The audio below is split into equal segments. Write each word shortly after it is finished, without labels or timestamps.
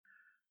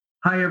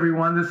Hi,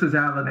 everyone. This is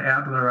Alan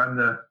Adler. I'm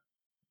the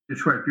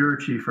Detroit Bureau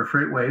Chief for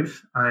FreightWaves.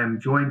 I am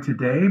joined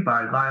today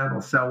by Lionel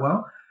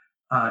Selwell.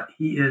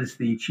 He is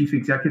the Chief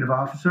Executive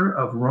Officer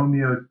of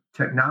Romeo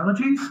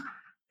Technologies,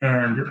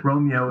 and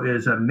Romeo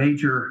is a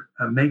major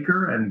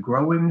maker and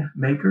growing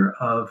maker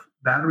of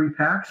battery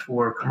packs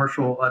for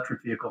commercial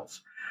electric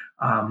vehicles.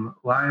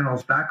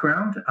 Lionel's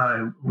background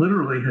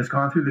literally has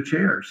gone through the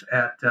chairs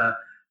at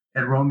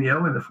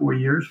Romeo in the 4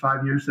 years,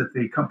 5 years that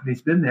the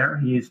company's been there.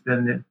 He's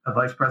been a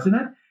vice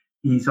president.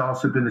 He's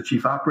also been the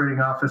chief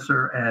operating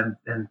officer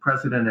and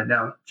president and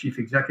now chief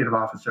executive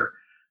officer.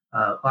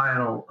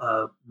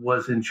 Lionel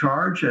was in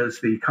charge as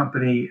the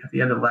company at the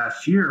end of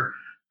last year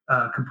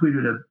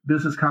completed a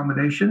business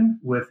combination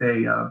with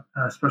a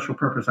special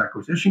purpose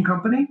acquisition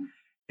company.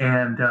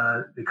 And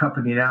the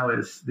company now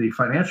is the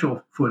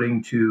financial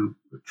footing to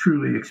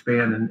truly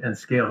expand and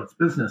scale its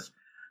business.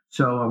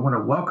 So I want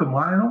to welcome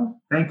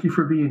Lionel. Thank you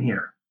for being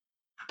here.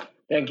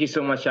 Thank you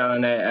so much,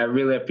 Alan. I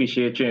really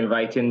appreciate you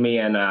inviting me.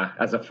 And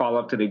as a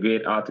follow-up to the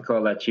great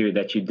article that you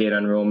did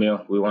on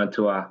Romeo, we want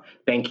to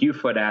thank you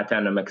for that.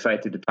 And I'm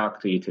excited to talk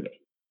to you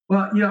today.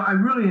 Well, I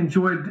really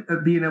enjoyed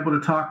being able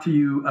to talk to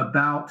you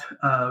about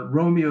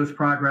Romeo's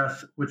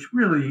progress, which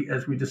really,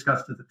 as we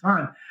discussed at the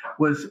time,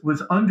 was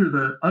under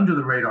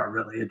the radar.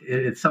 Really,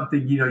 it's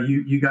something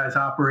you guys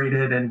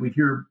operated, and we'd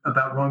hear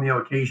about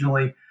Romeo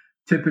occasionally.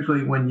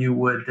 Typically, when you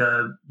would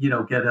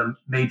get a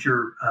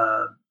major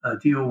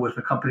deal with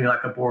a company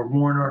like a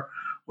BorgWarner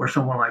or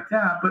someone like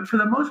that, but for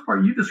the most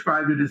part, you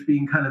described it as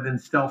being kind of in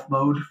stealth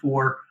mode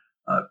for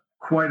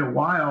quite a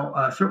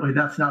while. Certainly,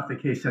 that's not the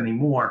case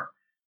anymore.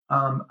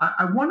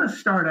 I want to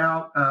start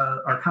out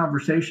our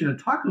conversation and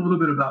talk a little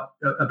bit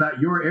about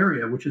your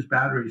area, which is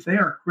batteries. They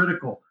are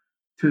critical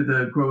to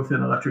the growth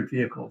in electric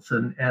vehicles.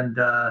 And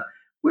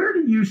where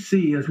do you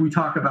see, as we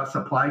talk about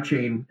supply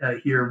chain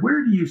here,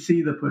 where do you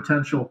see the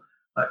potential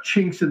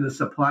chinks in the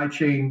supply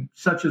chain,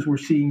 such as we're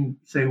seeing,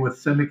 say, with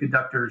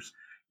semiconductors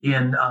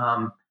in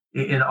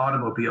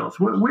automobiles?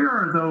 Where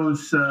are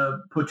those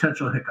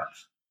potential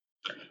hiccups?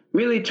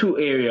 Really two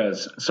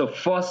areas. So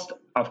first,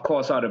 of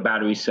course, are the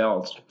battery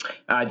cells.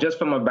 Just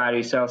from a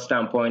battery cell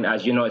standpoint,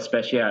 as you know,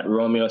 especially at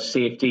Romeo,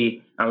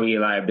 safety and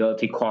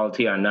reliability,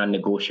 quality are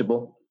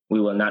non-negotiable. We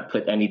will not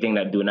put anything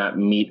that do not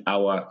meet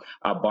our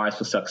bars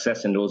for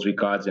success in those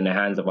regards in the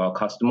hands of our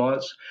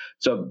customers.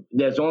 So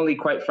there's only,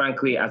 quite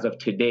frankly, as of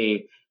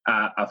today,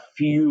 a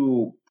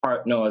few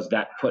partners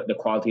that put the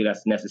quality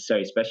that's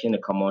necessary, especially in the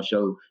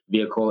commercial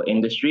vehicle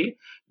industry,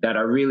 that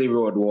are really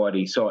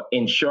roadworthy. So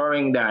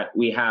ensuring that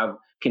we have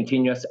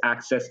continuous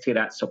access to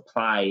that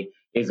supply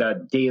is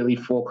a daily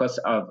focus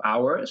of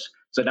ours.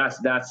 So that's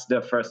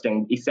the first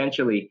thing.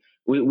 Essentially,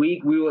 we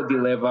will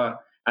deliver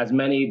as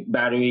many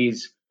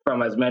batteries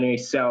from as many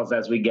cells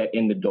as we get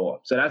in the door.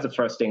 So that's the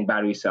first thing,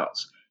 battery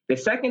cells. The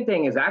second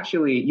thing is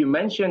actually, you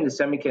mentioned the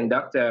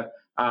semiconductor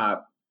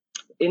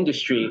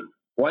industry.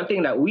 One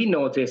thing that we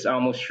noticed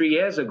almost 3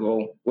 years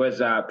ago was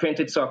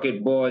printed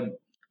circuit board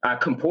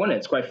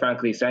components, quite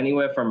frankly. So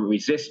anywhere from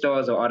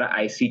resistors or other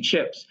IC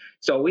chips.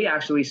 So we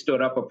actually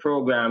stood up a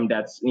program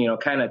that's,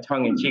 kind of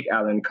tongue-in-cheek,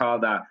 Alan,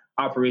 called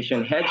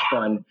Operation Hedge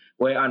Fund,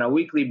 where on a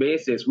weekly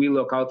basis, we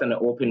look out in the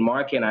open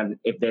market, and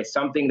if there's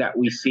something that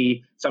we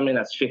see, something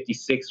that's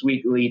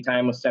 56-week lead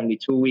time or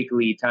 72-week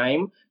lead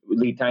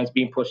times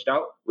being pushed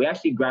out, we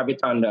actually grab it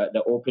on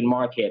the open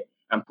market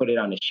and put it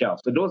on the shelf.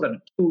 So those are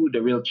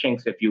the real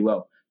chinks, if you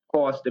will. Of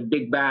course, the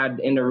big bad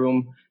in the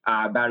room,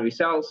 battery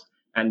cells,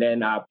 and then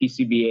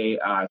PCBA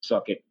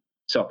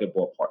circuit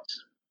board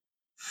parts.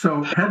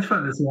 So hedge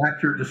fund is an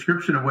accurate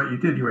description of what you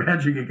did. You were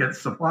hedging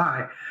against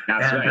supply.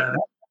 That's right. That's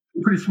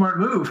a pretty smart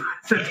move,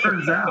 as it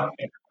turns out.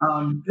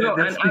 And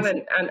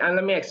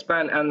let me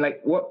expand on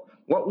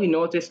what we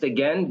noticed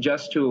again,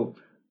 just to,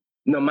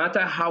 no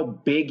matter how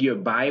big your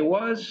buy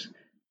was,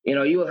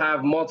 you'll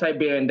have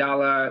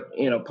multi-billion-dollar,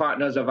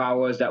 partners of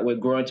ours that we're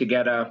growing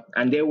together,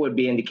 and they would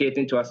be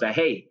indicating to us that,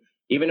 hey,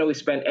 even though we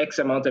spent X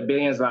amount of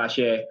billions last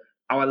year,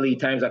 our lead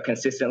times are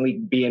consistently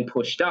being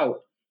pushed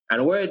out.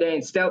 And we're there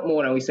in stealth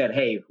mode, and we said,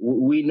 hey,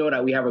 we know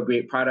that we have a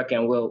great product,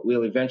 and we'll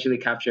eventually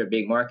capture a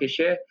big market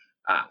share.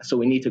 So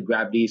we need to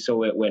grab these so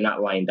we're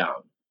not lying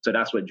down. So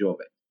that's what drove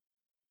it.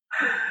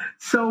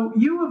 So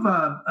you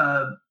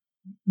have,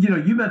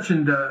 you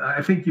mentioned,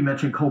 I think you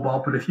mentioned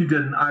cobalt, but if you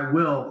didn't, I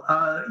will.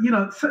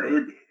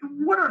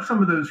 What are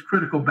some of those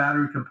critical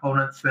battery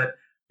components that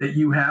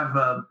you have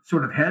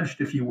sort of hedged,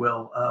 if you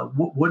will?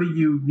 What do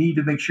you need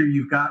to make sure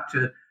you've got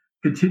to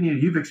continue?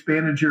 You've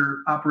expanded your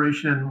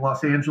operation in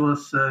Los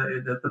Angeles,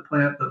 the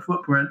plant, the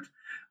footprint.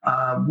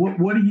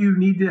 What do you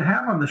need to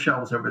have on the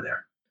shelves over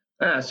there?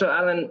 So,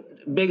 Alan,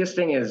 biggest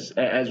thing is,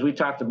 as we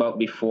talked about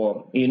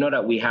before,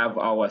 that we have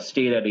our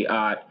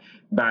state-of-the-art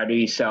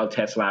battery cell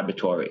test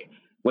laboratory,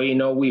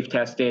 where, we've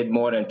tested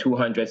more than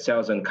 200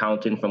 cells and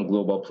counting from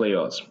global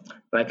players.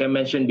 Like I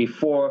mentioned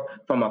before,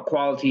 from a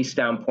quality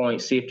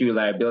standpoint, safety,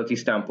 reliability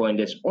standpoint,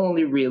 there's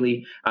only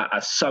really a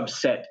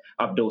subset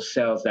of those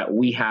cells that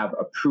we have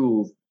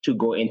approved to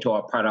go into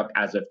our product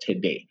as of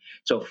today.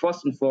 So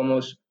first and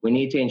foremost, we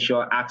need to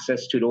ensure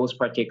access to those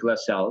particular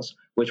cells,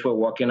 which we're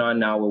working on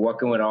now. We're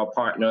working with our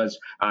partners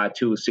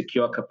to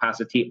secure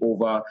capacity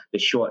over the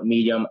short,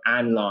 medium,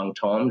 and long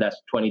term. That's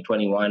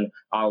 2021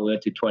 all the way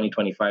to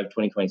 2025,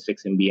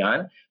 2026, and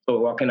beyond. So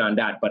we're working on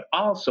that. But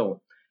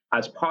also,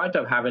 as part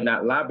of having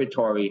that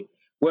laboratory,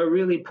 we're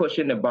really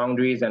pushing the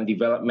boundaries and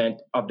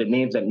development of the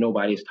names that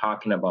nobody's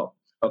talking about.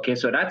 Okay,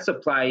 so that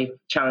supply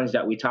challenge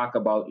that we talk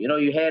about,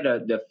 you had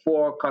the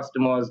four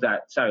partners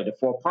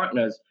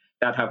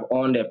that have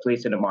owned their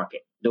place in the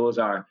market. Those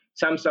are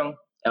Samsung,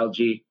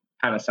 LG,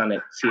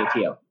 Panasonic,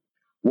 CATL.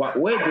 What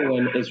we're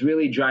doing is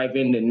really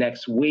driving the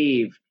next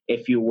wave,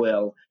 if you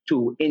will,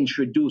 to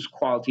introduce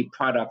quality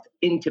product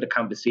into the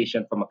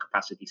conversation from a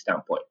capacity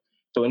standpoint.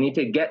 So we need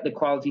to get the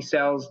quality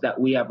cells that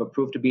we have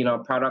approved to be in our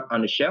product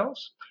on the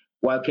shelves,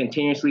 while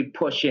continuously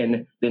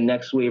pushing the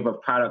next wave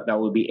of product that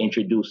will be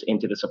introduced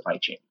into the supply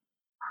chain.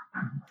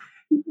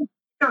 You've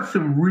got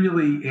some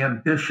really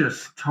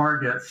ambitious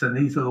targets, and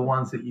these are the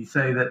ones that you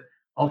say that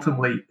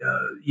ultimately,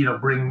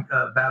 bring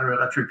battery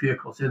electric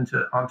vehicles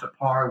onto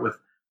par with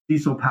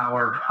diesel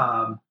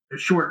power,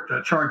 short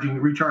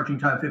recharging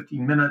time,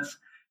 15 minutes,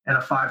 and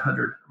a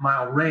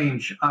 500-mile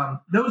range.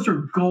 Those are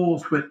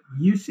goals, but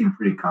you seem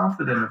pretty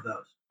confident of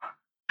those.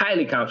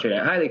 Highly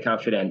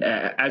confident.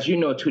 As you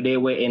know, today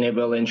we're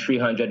enabling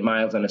 300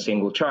 miles on a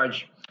single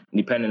charge.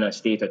 Depending on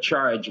state of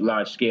charge,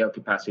 large-scale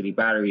capacity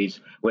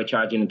batteries, we're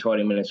charging in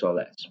 20 minutes or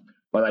less.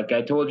 But like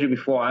I told you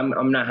before,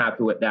 I'm not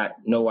happy with that.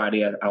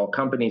 Nobody at our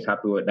company is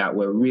happy with that.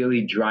 We're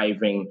really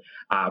driving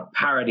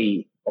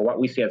parity, or what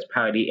we see as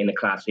parity, in the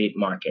Class 8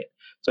 market.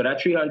 So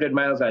that 300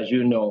 miles, as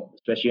you know,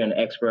 especially an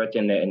expert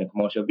in the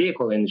commercial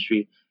vehicle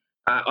industry,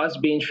 us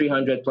being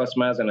 300 plus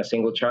miles on a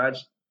single charge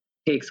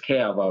takes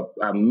care of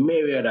a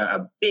myriad,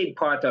 a big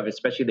part of,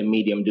 especially the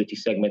medium duty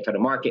segment of the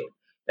market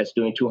that's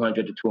doing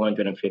 200 to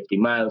 250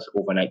 miles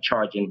overnight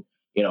charging.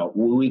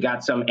 We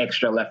got some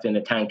extra left in the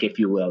tank, if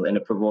you will, in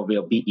the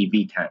proverbial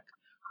BEV tank.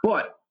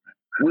 But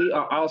we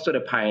are also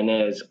the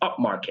pioneers up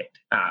market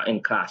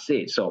in Class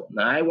A. So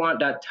I want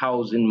that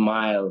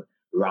 1,000-mile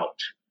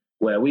route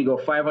where we go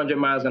 500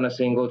 miles on a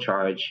single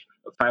charge,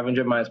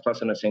 500 miles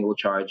plus on a single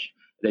charge.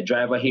 The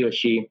driver, he or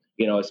she,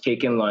 is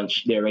taking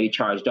lunch, they're already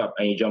charged up,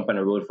 and you jump on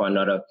the road for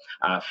another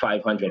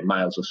 500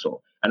 miles or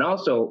so. And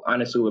also,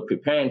 honestly, we're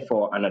preparing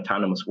for an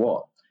autonomous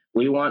world.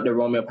 We want the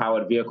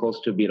Romeo-powered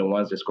vehicles to be the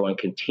ones that's going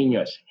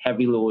continuous,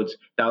 heavy loads,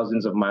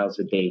 thousands of miles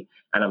a day.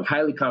 And I'm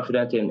highly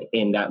confident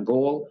in that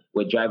goal.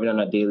 We're driving on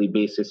a daily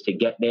basis to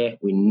get there.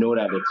 We know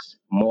that it's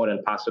more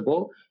than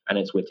possible, and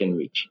it's within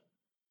reach.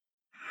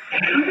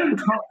 We didn't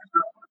talk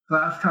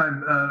last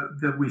time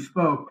that we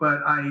spoke, but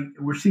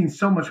we're seeing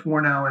so much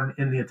more now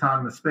in the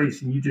autonomous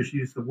space, and you just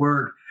used the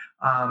word.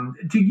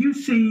 Do you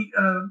see,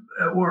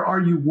 or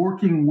are you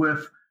working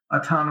with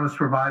autonomous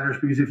providers?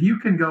 Because if you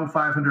can go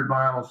 500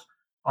 miles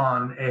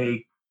on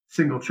a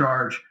single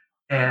charge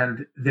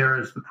and there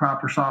is the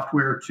proper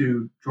software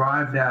to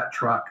drive that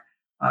truck,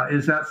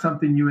 is that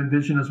something you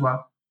envision as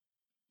well?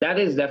 That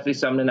is definitely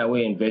something that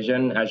we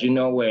envision. As you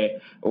know,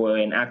 we're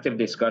in active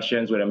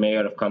discussions with a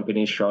myriad of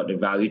companies throughout the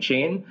value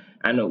chain,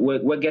 and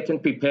we're getting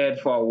prepared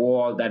for a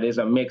world that is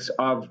a mix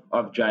of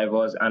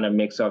drivers and a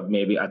mix of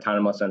maybe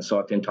autonomous and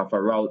certain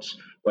tougher routes,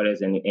 whether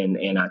it's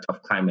in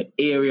tough climate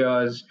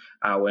areas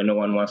where no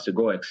one wants to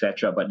go,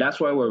 etc. But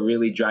that's why we're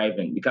really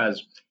driving,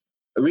 because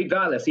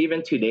regardless,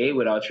 even today,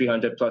 with our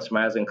 300 plus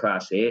miles in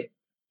Class 8,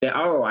 the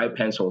ROI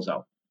pencils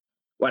out.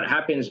 What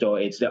happens, though,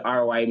 is the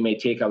ROI may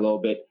take a little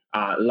bit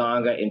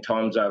longer in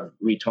terms of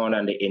return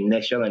on the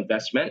initial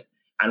investment,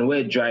 and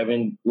we're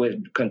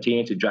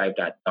continuing to drive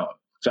that down.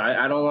 So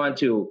I don't want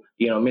to,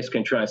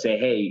 misconstrue and say,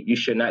 hey, you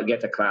should not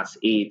get a Class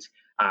 8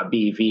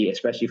 BEV,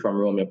 especially from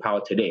Romeo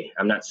Power today.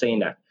 I'm not saying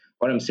that.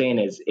 What I'm saying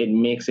is it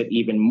makes it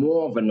even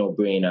more of a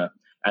no-brainer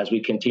as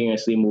we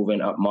continuously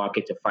moving up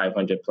market to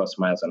 500 plus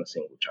miles on a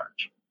single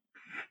charge.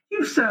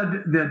 You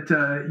said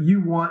that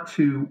you want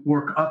to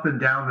work up and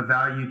down the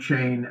value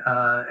chain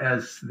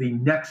as the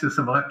nexus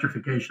of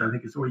electrification, I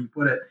think is the way you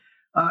put it.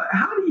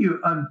 How do you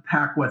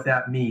unpack what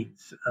that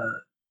means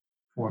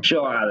for me?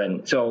 Sure,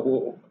 Alan.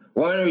 So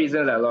one of the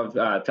reasons I love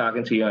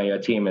talking to you and your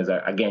team is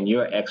that, again,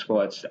 you're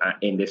experts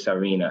in this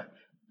arena.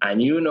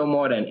 And you know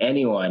more than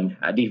anyone,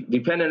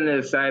 depending on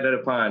the side of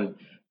the pond,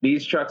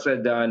 these trucks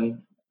are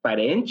done by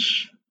the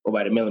inch or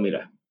by the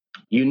millimeter.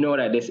 You know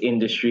that this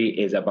industry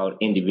is about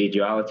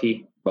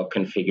individuality, about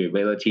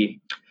configurability.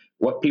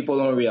 What people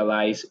don't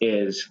realize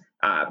is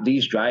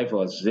these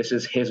drivers, this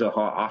is his or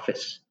her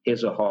office,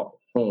 his or her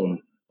home,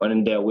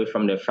 when they're away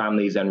from their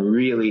families and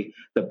really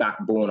the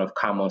backbone of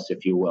commerce,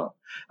 if you will.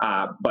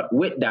 But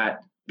with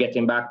that,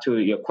 getting back to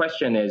your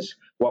question is,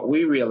 what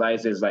we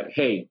realize is like,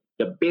 hey,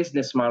 the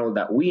business model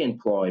that we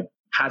employ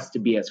has to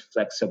be as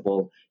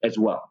flexible as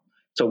well.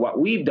 So what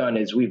we've done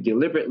is we've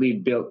deliberately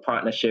built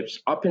partnerships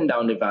up and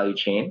down the value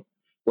chain,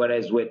 whether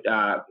it's with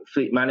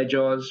fleet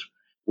managers,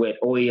 with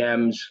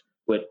OEMs,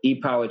 with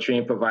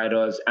e-powertrain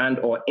providers and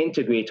or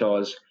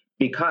integrators,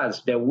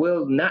 because there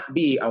will not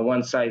be a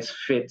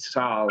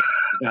one-size-fits-all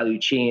value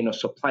chain or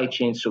supply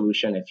chain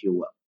solution, if you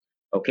will.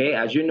 Okay,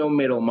 as you know,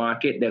 middle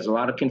market, there's a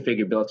lot of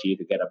configurability. You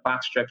could get a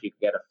box truck, you could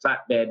get a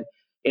flatbed.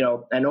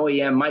 An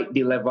OEM might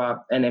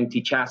deliver an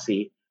empty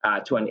chassis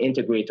to an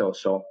integrator or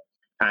so,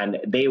 and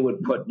they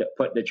would put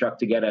the truck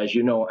together, as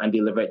you know, and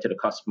deliver it to the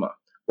customer.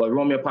 Well,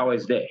 Romeo Power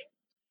is there.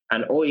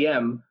 An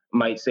OEM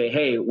might say,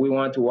 hey, we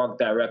want to work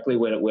directly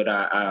with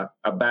a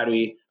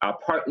battery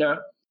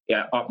partner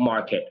up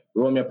market.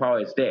 Romeo Power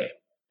is there.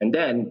 And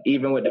then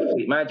even with the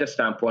fleet manager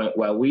standpoint,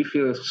 well, we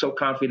feel so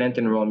confident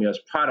in Romeo's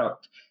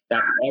product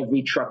that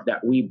every truck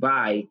that we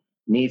buy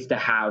needs to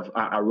have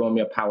a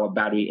Romeo Power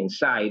battery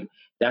inside.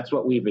 That's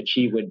what we've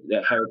achieved with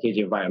the Heritage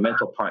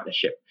Environmental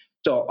Partnership.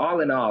 So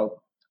all in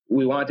all,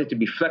 we want it to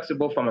be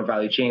flexible from a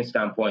value chain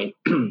standpoint,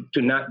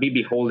 to not be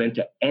beholden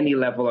to any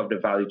level of the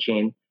value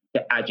chain,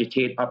 to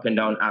agitate up and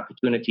down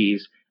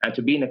opportunities, and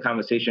to be in the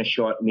conversation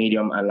short,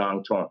 medium, and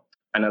long term.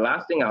 And the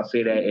last thing I'll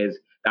say there is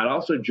that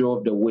also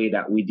drove the way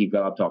that we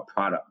developed our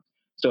product.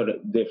 So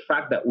the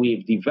fact that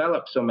we've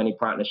developed so many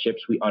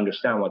partnerships, we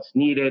understand what's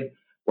needed,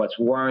 what's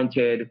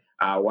warranted,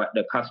 what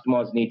the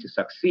customers need to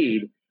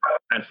succeed.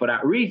 And for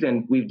that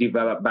reason, we've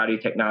developed battery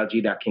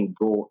technology that can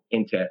go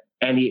into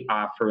any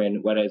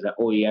offering, whether it's an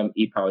OEM,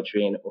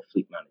 e-powertrain, or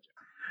fleet manager.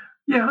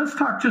 Yeah, let's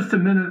talk just a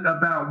minute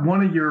about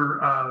one of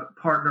your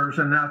partners,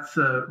 and that's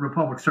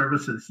Republic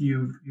Services.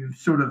 You've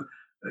sort of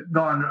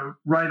gone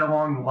right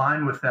along the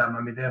line with them.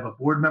 I mean, they have a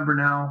board member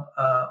now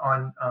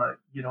on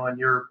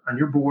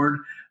your board.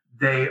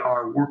 They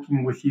are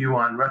working with you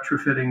on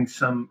retrofitting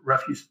some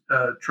refuse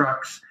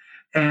trucks,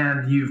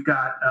 and you've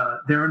got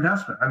their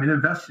investment. I mean,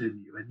 invested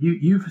in you, and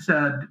you've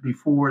said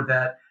before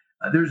that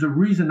there's a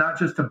reason not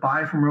just to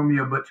buy from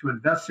Romeo, but to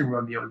invest in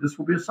Romeo. This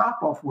will be a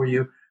softball for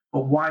you,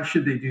 but why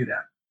should they do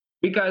that?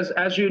 Because,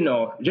 as you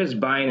know, just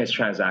buying is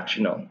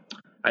transactional.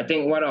 I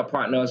think what our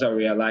partners are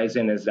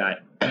realizing is that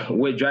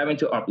we're driving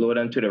to upload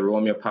them to the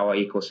Romeo Power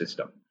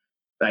ecosystem.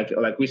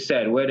 Like we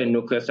said, we're the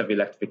nucleus of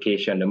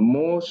electrification. The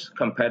most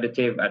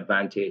competitive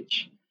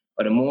advantage,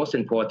 or the most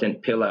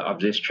important pillar of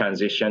this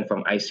transition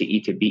from ICE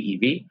to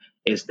BEV,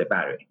 is the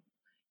battery.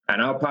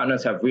 And our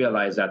partners have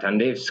realized that,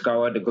 and they've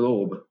scoured the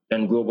globe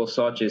and global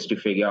searches to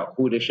figure out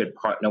who they should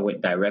partner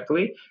with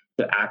directly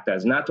to act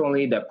as not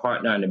only the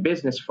partner on the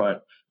business front,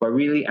 but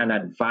really an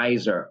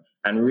advisor,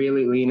 and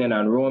really leaning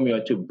on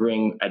Romeo to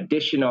bring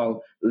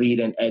additional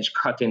leading edge,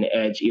 cutting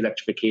edge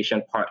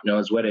electrification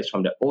partners, whether it's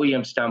from the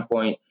OEM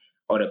standpoint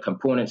or the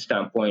component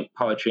standpoint,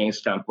 powertrain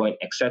standpoint,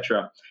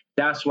 etc.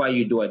 That's why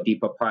you do a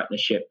deeper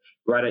partnership.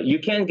 Rather, you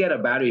can get a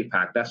battery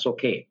pack, that's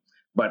okay.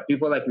 But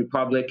people like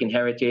Republic and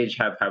Heritage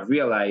have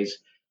realized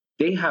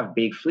they have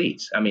big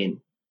fleets. I mean,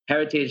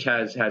 Heritage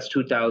has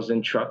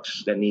 2,000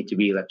 trucks that need to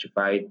be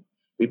electrified.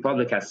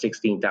 Republic has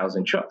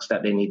 16,000 trucks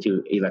that they need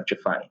to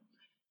electrify.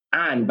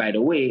 And by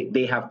the way,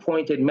 they have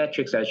pointed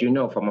metrics, as you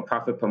know, from a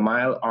profit per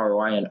mile,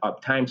 ROI, and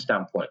uptime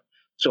standpoint.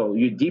 So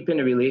you deepen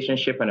the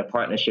relationship and a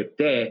partnership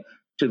there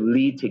to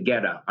lead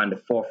together on the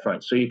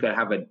forefront. So you can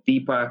have a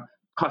deeper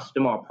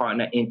customer or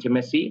partner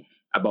intimacy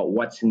about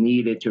what's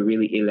needed to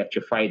really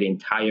electrify the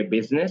entire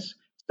business,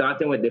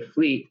 starting with the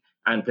fleet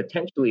and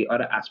potentially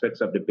other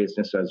aspects of the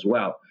business as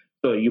well.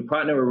 So you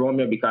partner with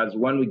Romeo because,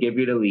 one, we give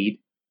you the lead.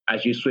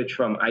 As you switch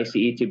from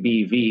ICE to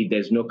BEV,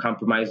 there's no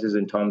compromises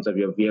in terms of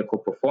your vehicle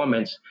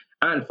performance.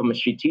 And from a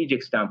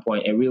strategic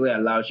standpoint, it really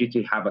allows you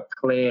to have a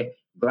clear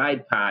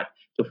glide path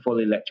to full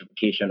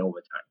electrification over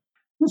time.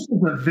 This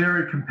is a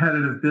very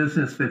competitive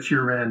business that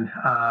you're in.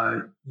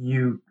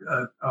 You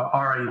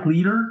are a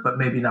leader, but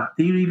maybe not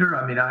the leader.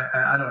 I mean,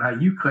 I don't know how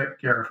you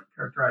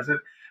characterize it,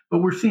 but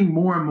we're seeing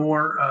more and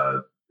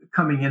more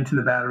coming into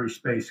the battery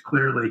space,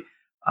 clearly.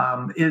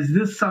 Is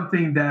this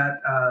something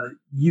that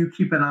you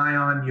keep an eye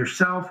on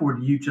yourself, or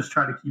do you just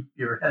try to keep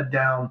your head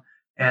down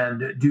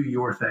and do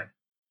your thing?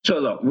 So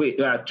look, we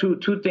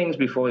two things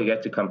before we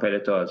get to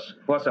competitors.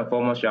 First and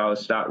foremost, you always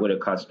start with a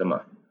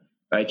customer,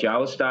 right? You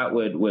always start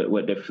with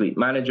the fleet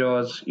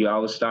managers. You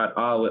always start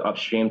all the way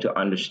upstream to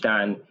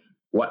understand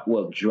what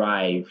will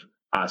drive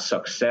our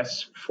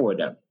success for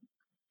them.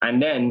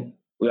 And then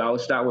we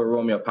always start with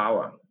Romeo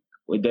Power.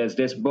 There's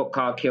this book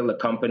called Kill the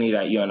Company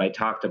that you and I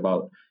talked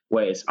about,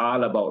 where it's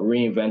all about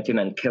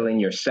reinventing and killing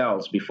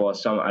yourselves before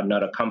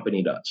another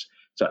company does.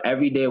 So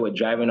every day we're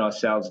driving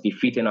ourselves,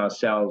 defeating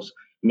ourselves,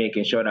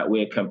 making sure that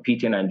we're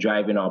competing and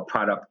driving our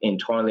product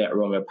internally at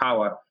Romeo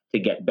Power to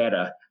get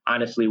better.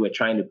 Honestly, we're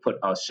trying to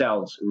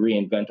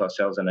reinvent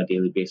ourselves on a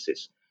daily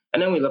basis.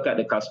 And then we look at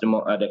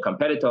the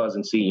competitors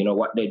and see,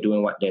 what they're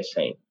doing, what they're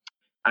saying.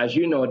 As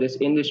you know, this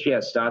industry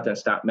has started and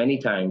stopped many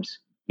times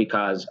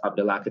because of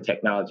the lack of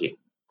technology,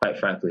 quite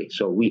frankly.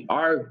 So we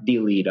are the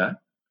leader.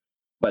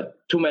 But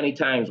too many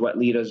times what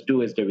leaders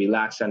do is they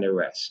relax and they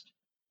rest.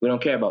 We don't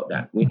care about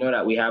that. We know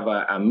that we have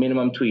a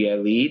minimum 2-year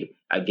lead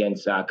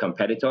against our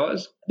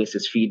competitors. This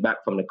is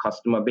feedback from the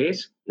customer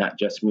base, not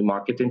just me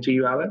marketing to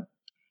you, Alan.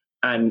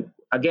 And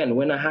again,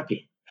 we're not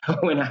happy.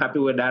 We're not happy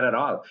with that at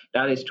all.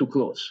 That is too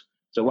close.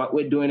 So what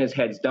we're doing is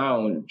heads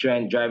down,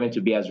 driving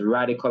to be as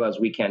radical as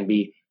we can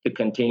be to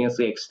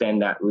continuously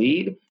extend that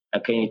lead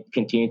and can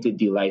continue to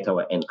delight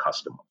our end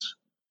customers.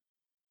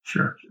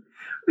 Sure.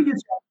 We get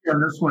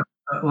on this one,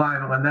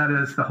 Lionel, and that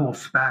is the whole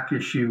SPAC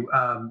issue.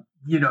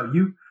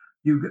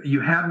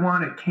 You had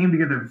one. It came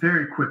together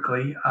very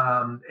quickly,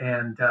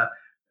 and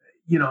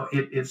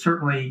it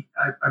certainly,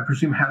 I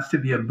presume, has to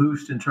be a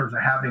boost in terms of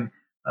having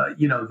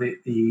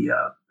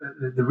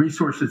the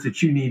resources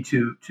that you need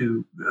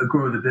to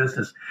grow the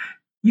business.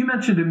 You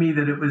mentioned to me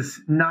that it was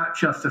not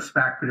just a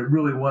SPAC, but it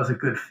really was a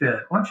good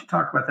fit. Why don't you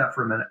talk about that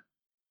for a minute?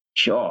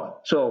 Sure.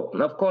 So,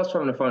 of course,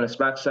 from the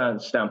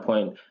SPAC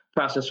standpoint,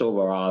 process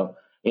overall,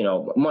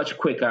 much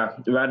quicker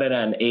rather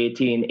than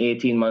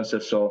 18 months or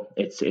so.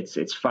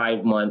 It's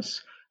 5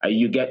 months.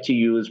 You get to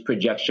use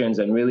projections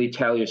and really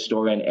tell your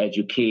story and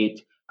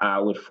educate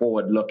with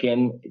forward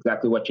looking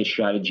exactly what your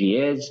strategy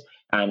is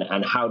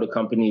and how the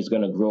company is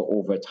going to grow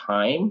over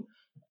time.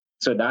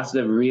 So that's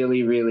the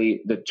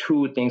really the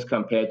two things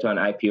compared to an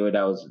IPO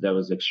that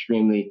was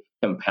extremely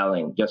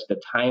compelling. Just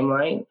the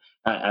timeline,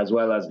 as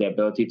well as the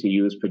ability to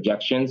use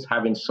projections,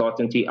 having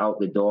certainty out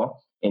the door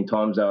in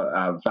terms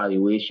of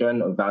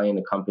valuation or valuing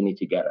the company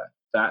together.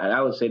 So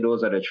I would say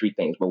those are the three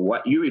things. But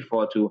what you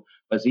refer to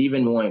was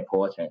even more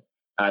important.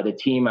 The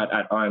team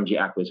at RMG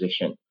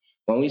Acquisition.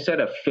 When we said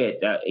a fit,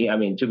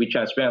 to be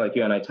transparent, like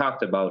you and I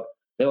talked about,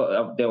 there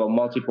were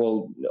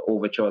multiple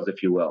overtures,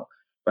 if you will.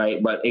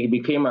 Right, but it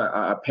became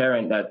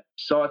apparent that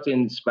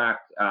certain SPAC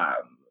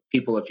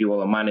people, if you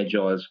will, or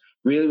managers,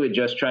 really were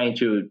just trying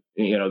to,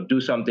 do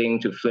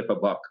something to flip a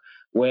buck.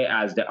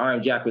 Whereas the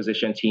RMG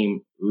Acquisition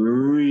team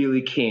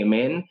really came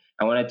in.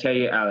 I want to tell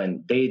you,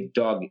 Alan, they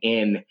dug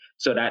in.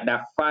 So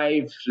that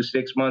 5 to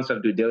 6 months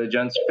of due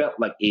diligence felt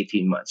like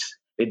 18 months.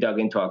 They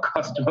dug into our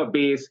customer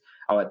base,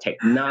 our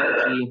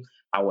technology,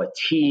 our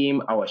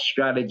team, our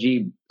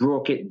strategy,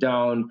 broke it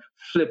down,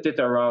 flipped it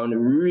around,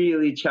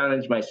 really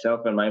challenged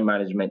myself and my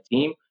management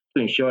team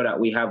to ensure that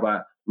we have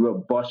a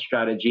robust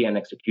strategy and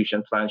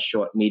execution plan,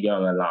 short,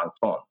 medium, and long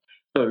term.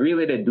 So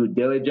really the due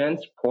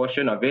diligence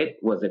portion of it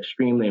was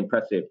extremely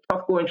impressive.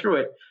 Tough going through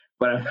it,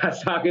 but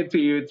as talking to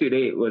you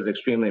today, it was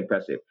extremely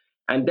impressive.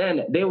 And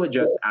then they were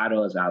just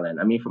add-ons, Alan.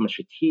 From a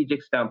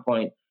strategic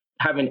standpoint,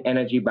 having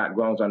energy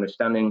backgrounds,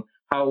 understanding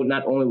how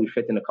not only we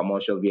fit in the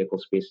commercial vehicle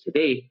space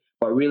today,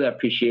 but really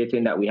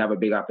appreciating that we have a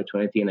big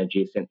opportunity in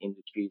adjacent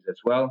industries as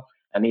well,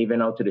 and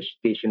even out to the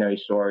stationary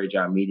storage,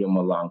 medium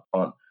or long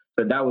term.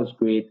 So that was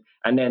great.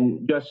 And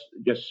then just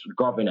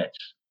governance.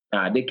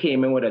 They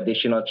came in with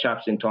additional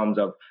chops in terms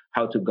of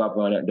how to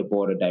govern the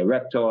board of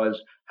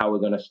directors, how we're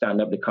going to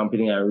stand up the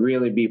company and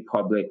really be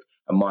public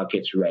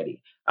markets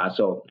ready.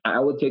 So I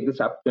would take this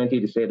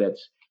opportunity to say that,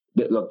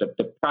 look,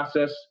 the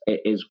process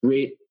is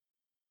great,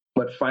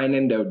 but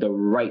finding the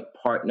right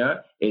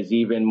partner is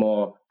even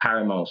more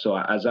paramount. So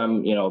as I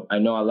know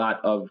a lot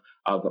of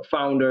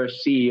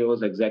founders,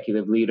 CEOs,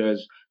 executive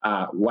leaders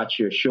watch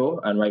your show,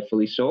 and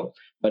rightfully so,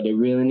 but they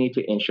really need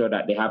to ensure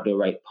that they have the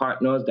right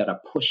partners that are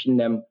pushing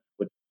them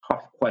with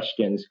tough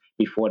questions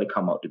before they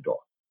come out the door.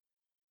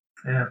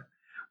 Yeah.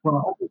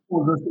 Well,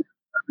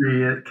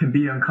 it can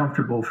be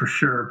uncomfortable for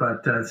sure,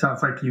 but it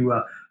sounds like you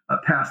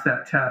passed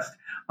that test.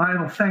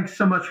 Lionel, thanks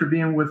so much for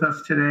being with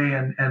us today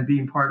and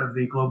being part of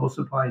the Global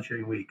Supply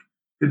Chain Week.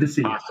 Good to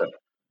see you. Awesome.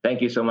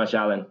 Thank you so much,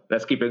 Alan.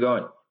 Let's keep it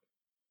going.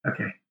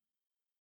 Okay.